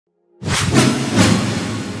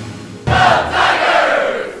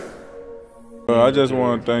I just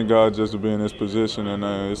want to thank God just to be in this position, and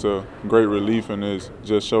it's a great relief, and it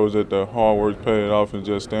just shows that the hard work paid off, and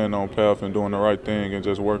just staying on path and doing the right thing and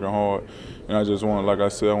just working hard. And I just want, like I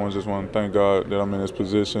said, just want to thank God that I'm in this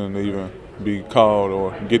position to even be called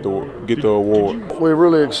or get the award. We're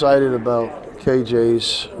really excited about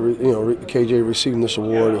KJ receiving this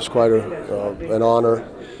award. It's quite an honor.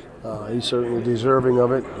 He's certainly deserving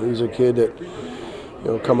of it. He's a kid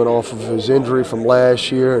that, coming off of his injury from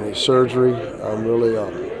last year and his surgery, I'm really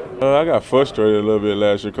I got frustrated a little bit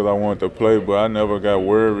last year because I wanted to play, but I never got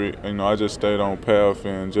worried. I just stayed on path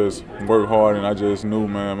and just worked hard, and I just knew,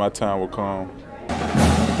 man, my time would come.